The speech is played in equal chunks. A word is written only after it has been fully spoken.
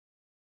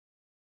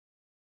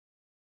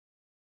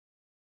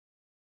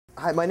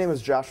Hi, my name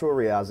is Joshua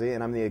Riazi,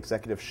 and I'm the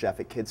executive chef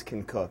at Kids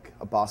Can Cook,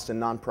 a Boston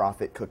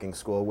nonprofit cooking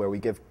school where we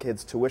give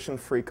kids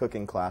tuition-free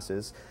cooking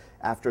classes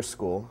after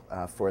school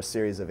for a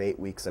series of 8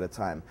 weeks at a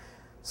time.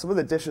 Some of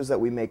the dishes that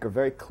we make are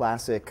very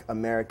classic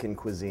American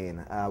cuisine.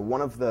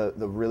 One of the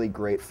really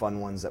great fun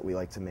ones that we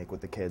like to make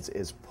with the kids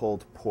is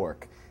pulled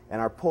pork.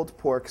 And our pulled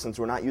pork, since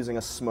we're not using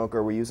a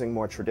smoker, we're using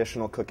more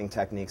traditional cooking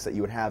techniques that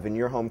you would have in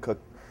your home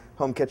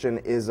kitchen,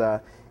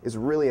 is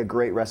really a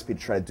great recipe to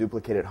try to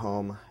duplicate at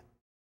home.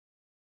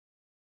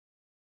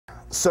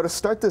 So to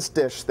start this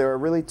dish, there are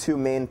really two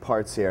main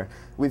parts here.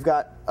 We've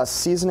got a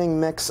seasoning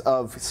mix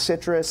of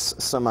citrus,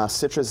 some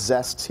citrus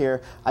zests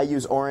here. I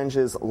use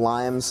oranges,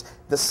 limes.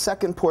 The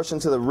second portion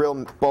to the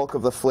real bulk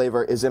of the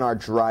flavor is in our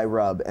dry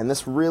rub, and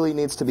this really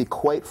needs to be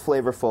quite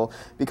flavorful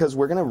because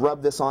we're going to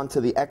rub this onto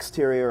the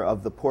exterior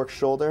of the pork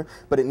shoulder,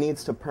 but it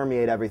needs to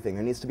permeate everything.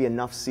 There needs to be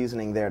enough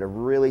seasoning there to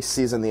really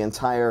season the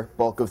entire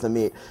bulk of the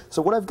meat.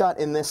 So what I've got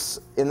in this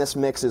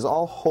mix is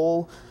all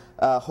whole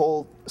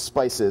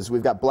spices.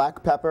 We've got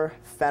black pepper,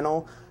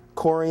 fennel,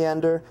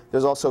 coriander.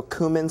 There's also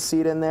cumin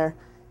seed in there,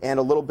 and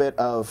a little bit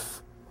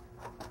of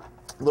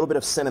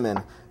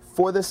cinnamon.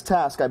 For this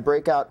task, I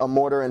break out a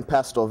mortar and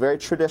pestle, very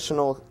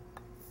traditional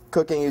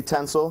cooking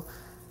utensil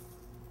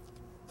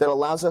that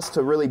allows us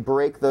to really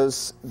break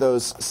those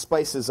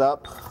spices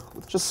up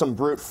with just some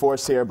brute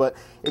force here, but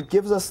it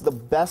gives us the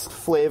best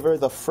flavor,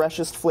 the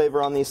freshest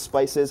flavor on these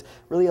spices,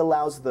 really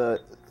allows the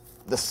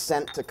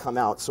scent to come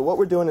out. So what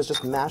we're doing is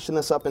just mashing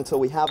this up until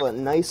we have a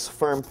nice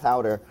firm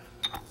powder.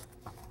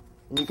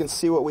 And you can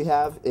see what we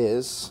have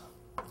is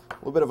a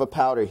little bit of a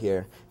powder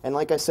here. And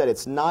like I said,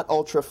 it's not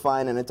ultra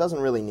fine and it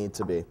doesn't really need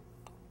to be.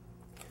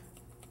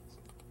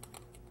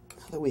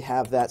 Now that we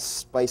have that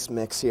spice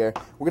mix here,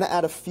 we're going to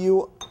add a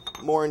few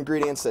more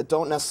ingredients that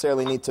don't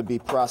necessarily need to be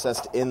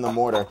processed in the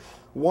mortar.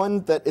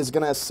 One that is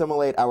going to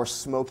assimilate our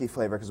smoky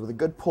flavor, because with a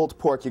good pulled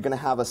pork, you're going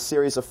to have a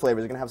series of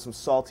flavors. You're going to have some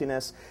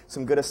saltiness,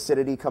 some good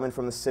acidity coming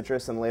from the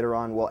citrus, and later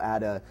on we'll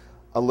add a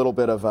little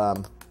bit of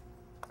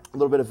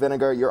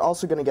vinegar. You're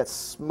also going to get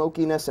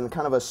smokiness and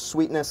kind of a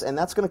sweetness, and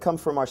that's going to come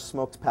from our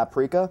smoked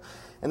paprika.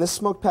 And this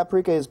smoked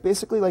paprika is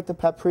basically like the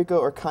paprika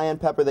or cayenne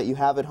pepper that you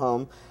have at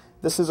home.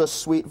 This is a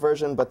sweet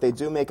version, but they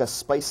do make a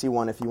spicy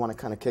one if you want to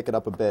kind of kick it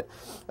up a bit.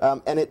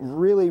 And it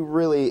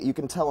really, you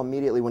can tell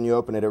immediately when you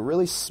open it, it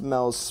really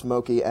smells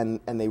smoky, and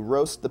they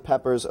roast the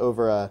peppers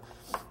over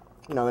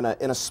in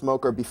a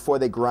smoker before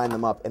they grind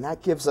them up. And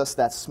that gives us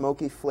that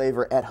smoky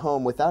flavor at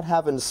home without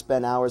having to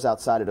spend hours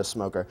outside at a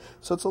smoker.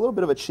 So it's a little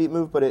bit of a cheat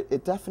move, but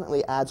it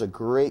definitely adds a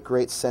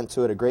great scent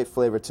to it, a great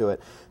flavor to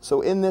it.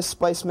 So in this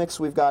spice mix,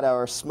 we've got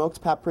our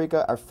smoked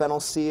paprika, our fennel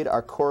seed,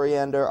 our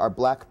coriander, our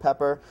black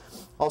pepper,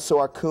 also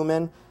our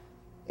cumin,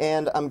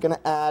 and I'm going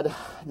to add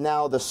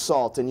now the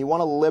salt. And you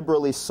want to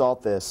liberally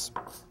salt this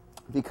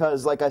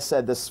because, like I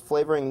said, this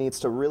flavoring needs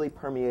to really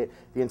permeate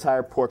the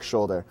entire pork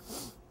shoulder.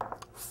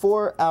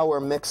 For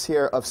our mix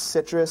here of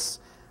citrus,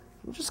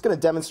 I'm just going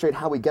to demonstrate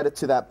how we get it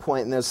to that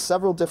point, and there's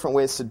several different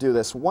ways to do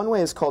this. One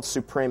way is called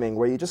supreming,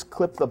 where you just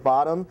clip the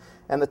bottom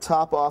and the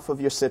top off of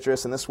your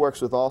citrus, and this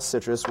works with all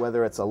citrus,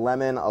 whether it's a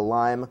lemon, a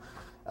lime,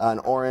 an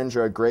orange,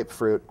 or a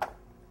grapefruit.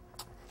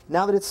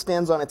 Now that it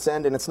stands on its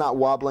end and it's not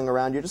wobbling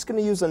around, you're just going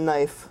to use a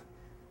knife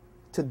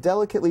to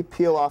delicately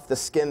peel off the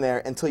skin there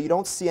until you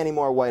don't see any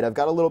more white. I've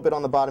got a little bit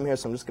on the bottom here,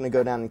 so I'm just going to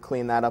go down and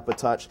clean that up a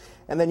touch.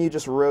 And then you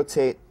just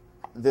rotate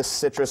this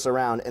citrus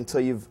around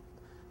until you've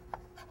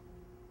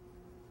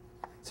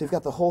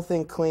got the whole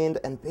thing cleaned,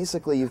 and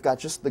basically you've got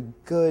just the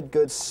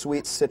good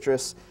sweet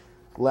citrus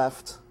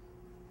left.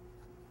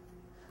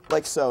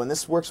 Like so, and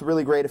this works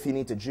really great if you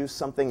need to juice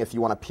something, if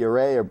you want to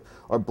puree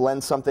or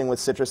blend something with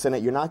citrus in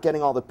it. You're not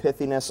getting all the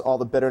pithiness, all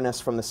the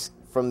bitterness from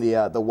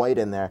the white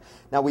in there.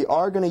 Now we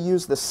are going to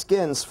use the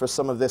skins for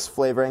some of this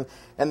flavoring,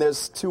 and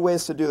there's two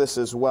ways to do this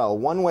as well.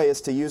 One way is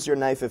to use your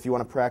knife if you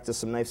want to practice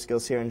some knife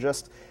skills here, and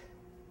just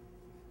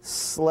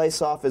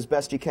slice off as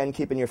best you can,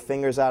 keeping your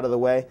fingers out of the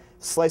way.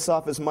 Slice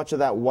off as much of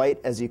that white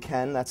as you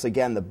can. That's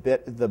again the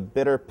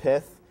bitter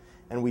pith,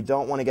 and we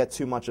don't want to get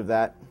too much of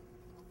that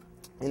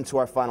into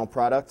our final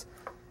product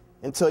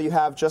until you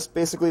have just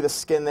basically the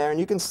skin there, and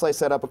you can slice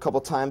that up a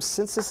couple times.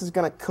 Since this is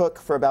going to cook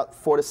for about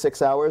 4 to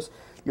 6 hours,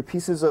 your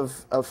pieces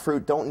of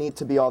fruit don't need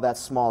to be all that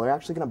small. They're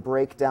actually going to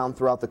break down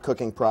throughout the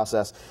cooking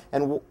process.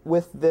 And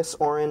with this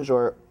orange,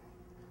 or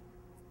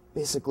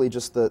basically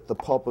just the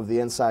pulp of the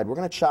inside, we're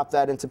going to chop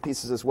that into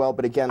pieces as well,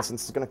 but again,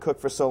 since it's going to cook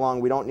for so long,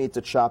 we don't need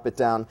to chop it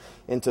down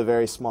into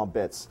very small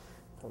bits.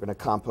 We're going to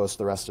compost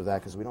the rest of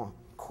that because we don't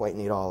quite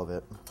need all of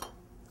it.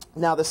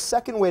 Now the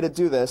second way to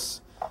do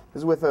this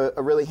is with a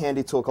really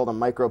handy tool called a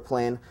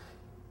microplane.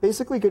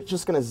 Basically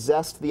just going to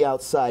zest the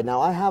outside.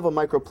 Now I have a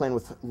microplane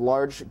with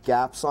large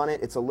gaps on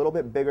it. It's a little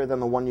bit bigger than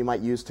the one you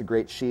might use to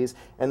grate cheese,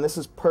 and this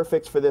is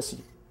perfect for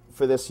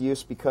this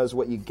use because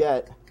what you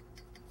get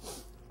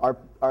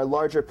are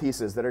larger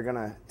pieces that are going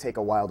to take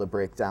a while to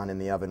break down in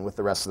the oven with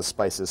the rest of the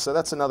spices. So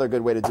that's another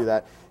good way to do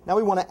that. Now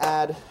we want to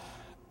add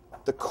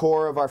the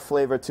core of our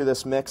flavor to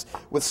this mix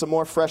with some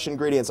more fresh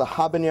ingredients. A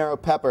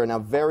habanero pepper, now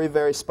very,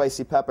 very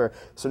spicy pepper.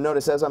 So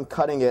notice as I'm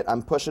cutting it,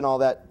 I'm pushing all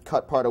that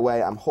cut part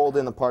away. I'm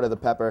holding the part of the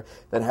pepper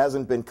that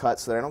hasn't been cut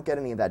so that I don't get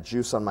any of that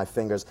juice on my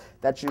fingers.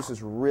 That juice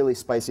is really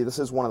spicy. This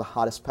is one of the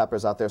hottest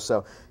peppers out there,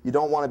 so you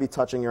don't want to be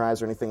touching your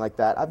eyes or anything like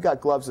that. I've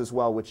got gloves as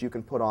well, which you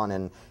can put on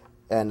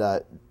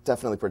and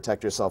definitely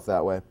protect yourself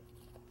that way.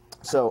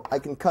 So I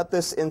can cut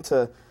this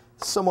into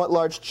somewhat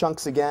large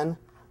chunks again.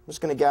 I'm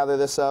just going to gather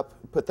this up,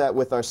 put that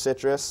with our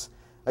citrus.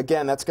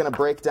 Again, that's going to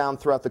break down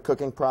throughout the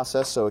cooking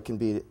process so it can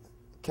be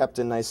kept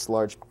in nice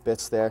large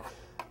bits there.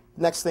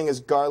 Next thing is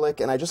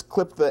garlic, and I just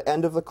clipped the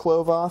end of the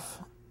clove off,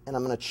 and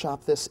I'm going to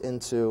chop this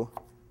into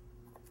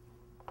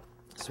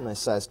some nice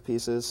sized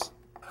pieces.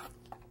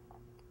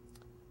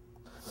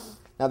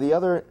 Now the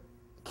other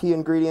key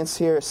ingredients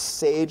here,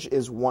 sage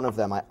is one of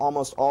them. I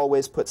almost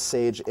always put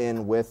sage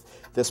in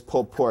with this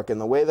pulled pork, and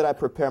the way that I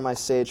prepare my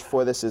sage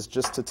for this is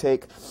just to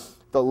take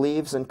the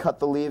leaves and cut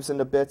the leaves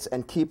into bits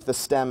and keep the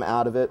stem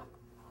out of it.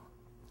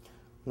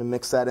 I'm going to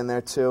mix that in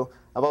there too.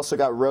 I've also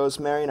got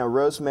rosemary. Now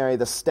rosemary,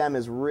 the stem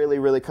is really,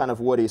 really kind of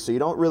woody, so you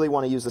don't really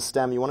want to use the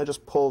stem. You want to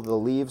just pull the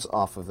leaves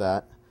off of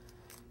that.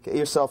 Get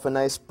yourself a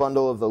nice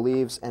bundle of the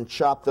leaves and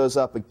chop those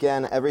up.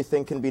 Again,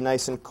 everything can be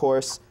nice and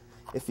coarse.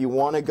 If you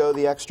want to go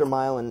the extra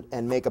mile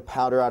and make a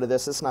powder out of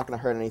this, it's not going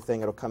to hurt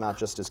anything. It'll come out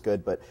just as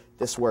good, but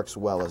this works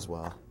well as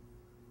well.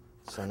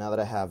 So now that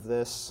I have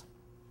this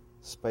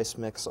spice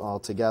mix all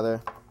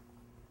together,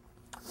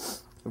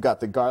 we've got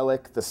the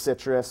garlic, the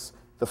citrus,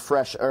 the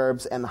fresh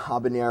herbs, and the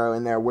habanero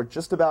in there. We're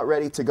just about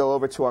ready to go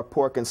over to our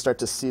pork and start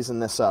to season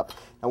this up.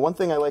 Now one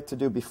thing I like to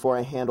do before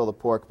I handle the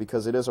pork,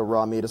 because it is a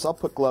raw meat, is I'll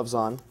put gloves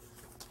on.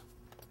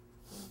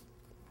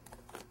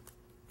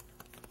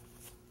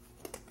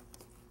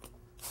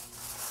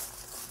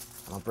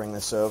 I'll bring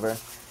this over.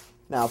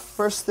 Now,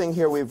 first thing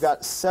here, we've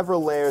got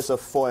several layers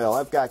of foil.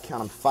 I've got, count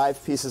them,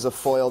 5 pieces of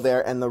foil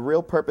there, and the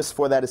real purpose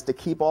for that is to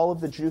keep all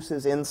of the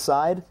juices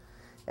inside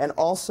and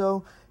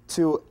also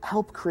to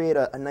help create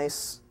a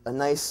nice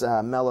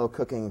mellow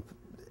cooking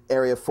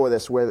area for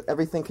this where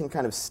everything can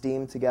kind of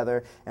steam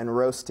together and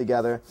roast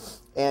together,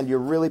 and you're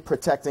really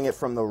protecting it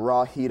from the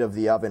raw heat of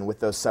the oven with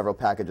those several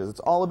packages. It's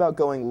all about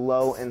going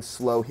low and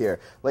slow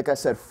here. Like I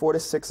said, 4 to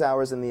 6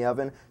 hours in the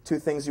oven. 2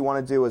 things you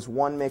want to do is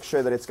 1, make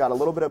sure that it's got a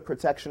little bit of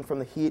protection from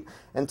the heat,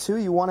 and 2,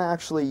 you want to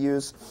actually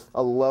use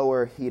a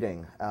lower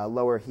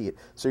heat.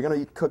 So you're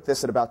going to cook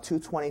this at about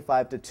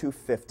 225 to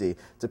 250,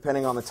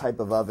 depending on the type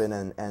of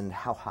oven and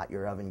how hot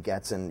your oven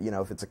gets, and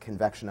if it's a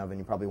convection oven,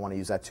 you probably want to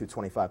use that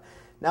 225.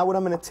 Now what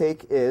I'm going to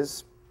take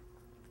is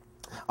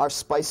our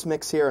spice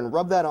mix here and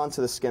rub that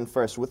onto the skin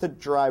first. With a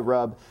dry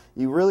rub,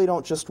 you really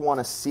don't just want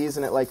to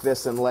season it like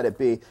this and let it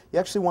be. You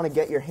actually want to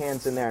get your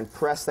hands in there and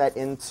press that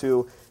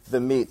into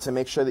the meat to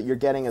make sure that you're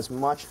getting as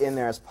much in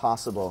there as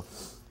possible.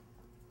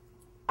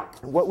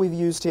 And what we've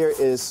used here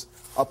is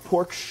a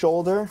pork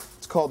shoulder.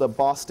 It's called a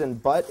Boston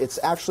butt. It's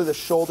actually the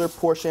shoulder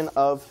portion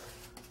of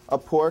a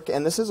pork,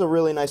 and this is a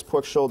really nice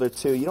pork shoulder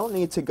too. You don't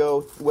need to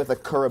go with a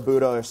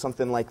kurabuta or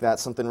something like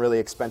that, something really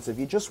expensive.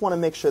 You just want to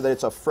make sure that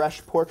it's a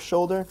fresh pork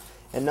shoulder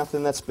and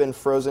nothing that's been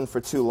frozen for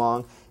too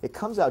long. It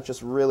comes out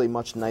just really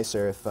much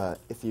nicer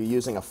if you're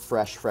using a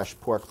fresh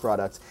pork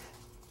product.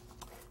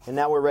 And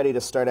now we're ready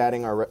to start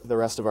adding the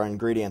rest of our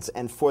ingredients.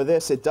 And for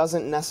this, it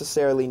doesn't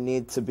necessarily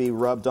need to be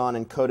rubbed on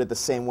and coated the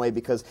same way,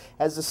 because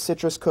as the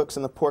citrus cooks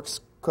and the pork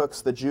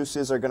cooks, the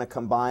juices are going to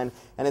combine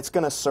and it's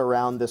going to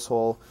surround this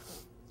whole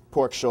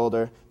pork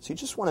shoulder. So you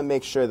just want to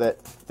make sure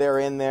that they're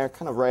in there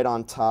kind of right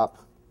on top.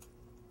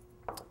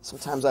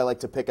 Sometimes I like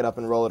to pick it up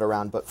and roll it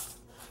around, but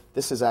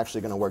this is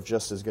actually going to work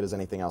just as good as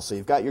anything else. So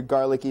you've got your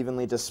garlic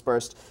evenly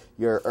dispersed,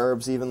 your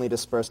herbs evenly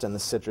dispersed, and the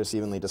citrus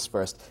evenly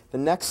dispersed. The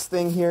next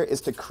thing here is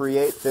to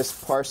create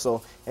this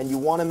parcel, and you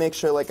want to make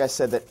sure, like I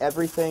said, that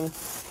everything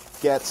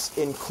gets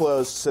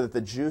enclosed so that the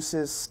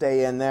juices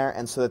stay in there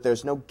and so that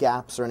there's no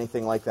gaps or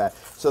anything like that.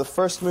 So the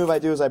first move I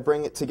do is I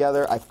bring it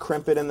together, I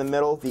crimp it in the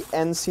middle. The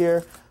ends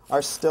here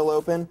are still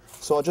open,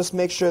 so I'll just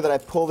make sure that I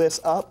pull this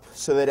up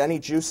so that any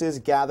juices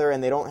gather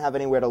and they don't have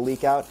anywhere to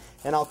leak out,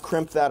 and I'll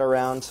crimp that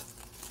around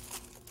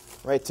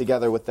right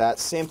together with that.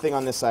 Same thing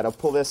on this side. I'll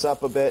pull this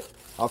up a bit,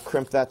 I'll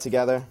crimp that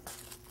together.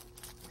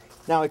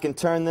 Now I can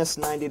turn this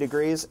 90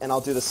 degrees and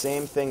I'll do the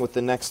same thing with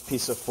the next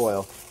piece of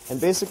foil. And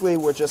basically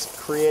we're just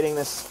creating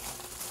this.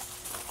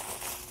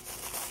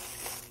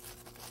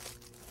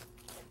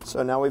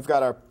 So now we've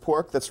got our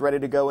pork that's ready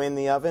to go in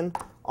the oven.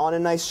 On a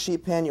nice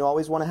sheet pan, you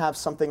always want to have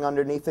something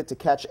underneath it to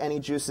catch any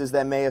juices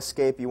that may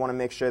escape. You want to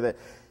make sure that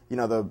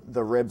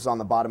the ribs on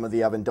the bottom of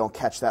the oven don't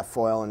catch that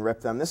foil and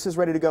rip them. This is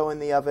ready to go in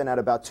the oven at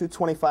about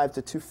 225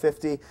 to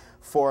 250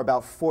 for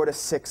about 4 to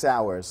 6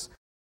 hours.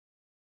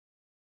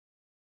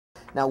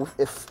 Now,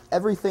 if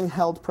everything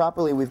held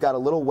properly, we've got a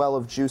little well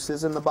of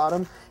juices in the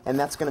bottom, and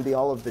that's going to be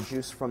all of the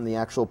juice from the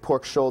actual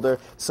pork shoulder,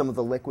 some of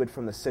the liquid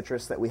from the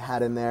citrus that we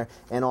had in there,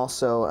 and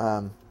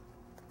also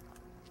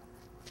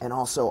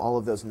all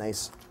of those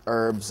nice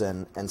herbs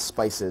and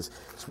spices.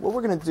 So what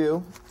we're going to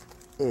do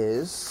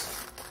is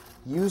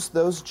use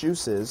those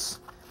juices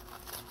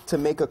to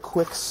make a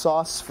quick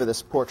sauce for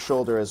this pork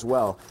shoulder as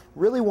well.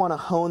 Really want to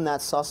hone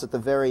that sauce at the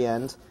very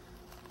end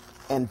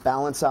and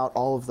balance out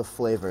all of the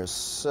flavors.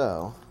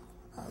 So,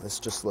 this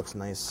just looks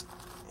nice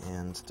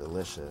and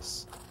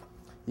delicious.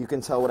 You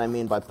can tell what I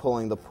mean by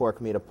pulling the pork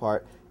meat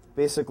apart.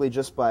 Basically,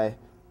 just by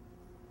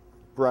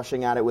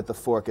brushing at it with the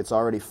fork, it's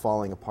already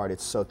falling apart.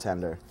 It's so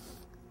tender.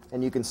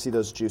 And you can see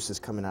those juices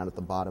coming out at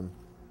the bottom.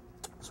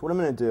 So what I'm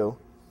going to do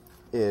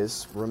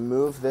is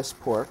remove this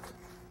pork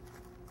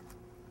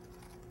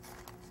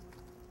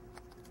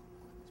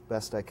as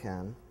best I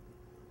can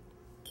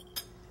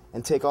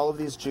and take all of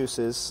these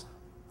juices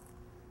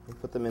and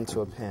put them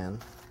into a pan.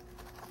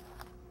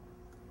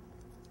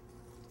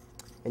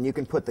 And you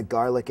can put the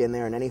garlic in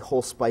there and any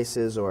whole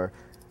spices or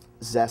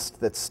zest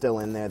that's still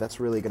in there. That's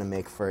really going to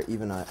make for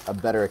even a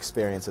better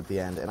experience at the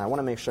end. And I want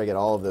to make sure I get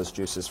all of those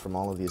juices from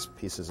all of these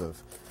pieces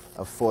of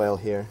foil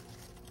here.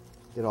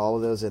 Get all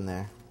of those in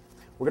there.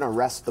 We're going to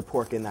rest the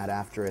pork in that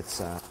after it's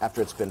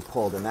been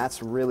pulled, and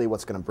that's really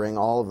what's going to bring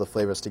all of the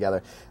flavors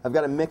together. I've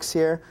got a mix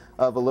here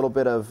of a little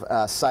bit of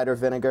cider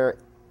vinegar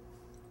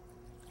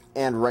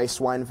and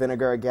rice wine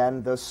vinegar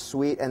again. Those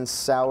sweet and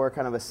sour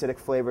kind of acidic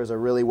flavors are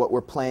really what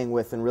we're playing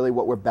with and really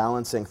what we're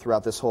balancing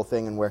throughout this whole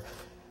thing, and we're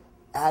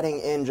adding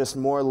in just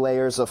more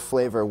layers of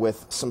flavor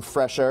with some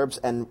fresh herbs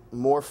and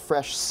more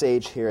fresh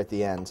sage here at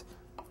the end.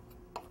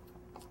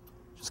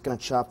 Just going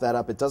to chop that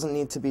up. It doesn't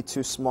need to be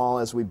too small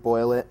as we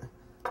boil it.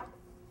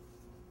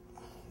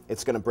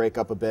 It's going to break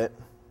up a bit.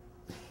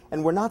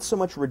 And we're not so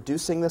much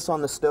reducing this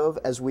on the stove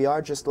as we are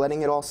just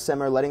letting it all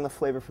simmer, letting the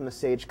flavor from the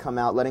sage come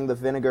out, letting the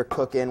vinegar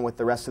cook in with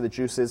the rest of the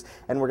juices,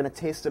 and we're going to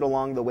taste it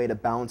along the way to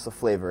balance the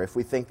flavor. If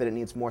we think that it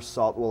needs more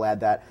salt, we'll add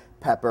that.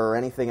 Pepper or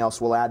anything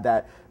else, we'll add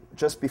that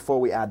just before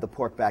we add the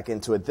pork back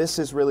into it. This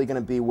is really going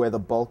to be where the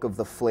bulk of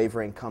the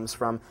flavoring comes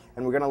from,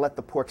 and we're going to let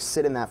the pork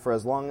sit in that for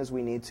as long as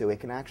we need to. It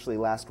can actually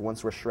last,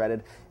 once we're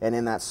shredded and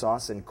in that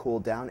sauce and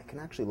cooled down, it can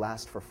actually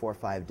last for 4 or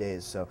 5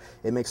 days. So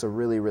it makes a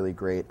really, really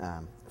great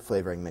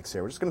flavoring mix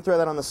here. We're just going to throw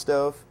that on the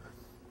stove.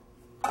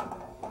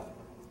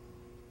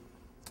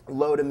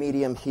 Low to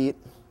medium heat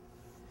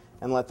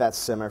and let that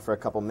simmer for a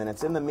couple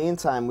minutes. In the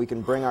meantime, we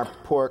can bring our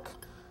pork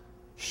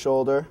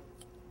shoulder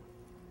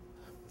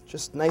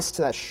just nice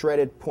to that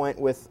shredded point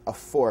with a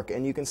fork,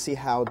 and you can see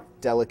how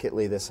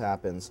delicately this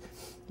happens.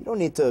 You don't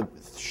need to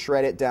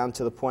shred it down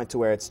to the point to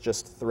where it's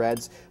just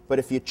threads, but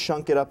if you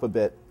chunk it up a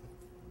bit,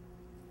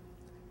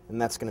 then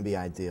that's going to be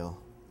ideal.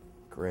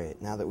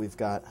 Great. Now that we've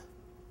got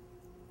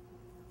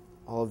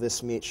all of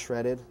this meat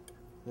shredded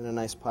in a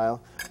nice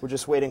pile, we're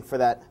just waiting for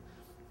that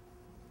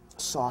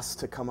sauce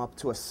to come up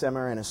to a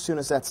simmer, and as soon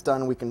as that's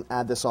done, we can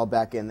add this all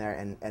back in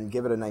there and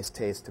give it a nice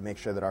taste to make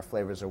sure that our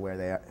flavors are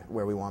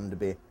where we want them to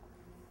be.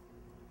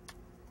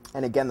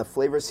 And again, the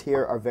flavors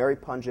here are very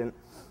pungent,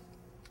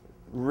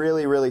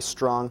 really, really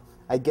strong.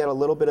 I get a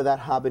little bit of that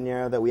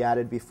habanero that we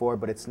added before,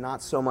 but it's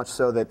not so much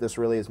so that this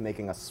really is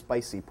making a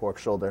spicy pork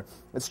shoulder.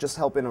 It's just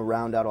helping to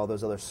round out all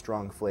those other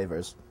strong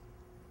flavors.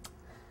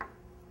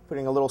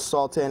 Putting a little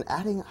salt in,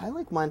 adding, I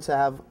like mine to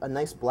have a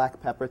nice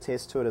black pepper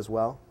taste to it as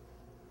well.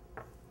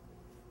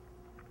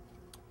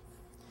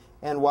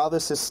 And while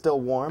this is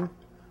still warm,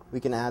 we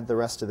can add the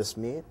rest of this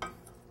meat.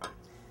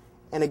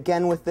 And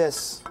again with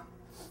this,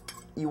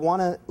 you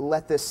want to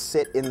let this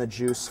sit in the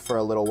juice for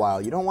a little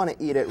while. You don't want to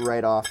eat it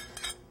right off.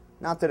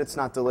 Not that it's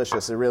not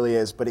delicious, it really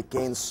is, but it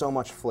gains so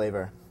much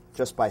flavor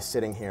just by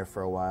sitting here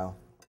for a while.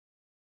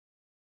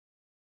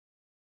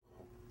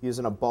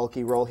 Using a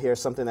bulky roll here,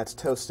 something that's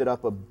toasted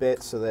up a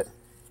bit so that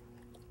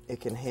it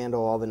can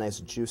handle all the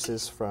nice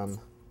juices from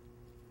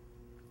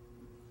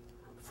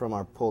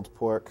our pulled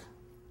pork.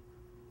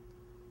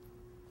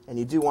 And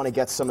you do want to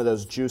get some of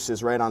those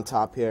juices right on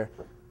top here.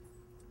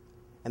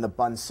 And the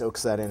bun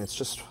soaks that in. It's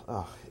just,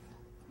 oh,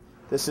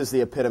 this is the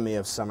epitome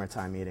of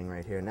summertime eating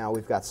right here. Now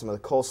we've got some of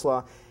the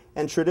coleslaw.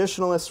 And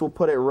traditionalists will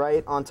put it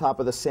right on top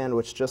of the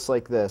sandwich just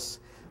like this,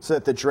 so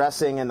that the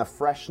dressing and the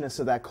freshness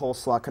of that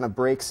coleslaw kind of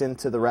breaks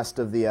into the rest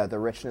of the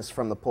richness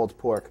from the pulled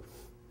pork.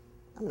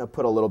 I'm going to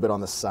put a little bit on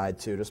the side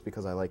too, just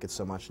because I like it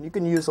so much. And you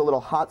can use a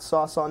little hot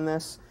sauce on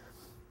this.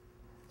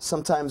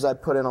 Sometimes I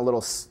put in a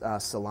little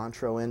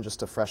cilantro in just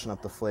to freshen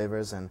up the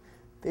flavors. And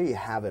there you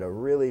have it, a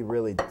really,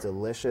 really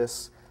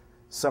delicious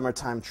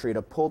summertime treat,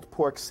 a pulled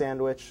pork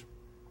sandwich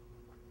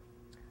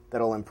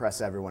that'll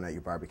impress everyone at your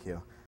barbecue.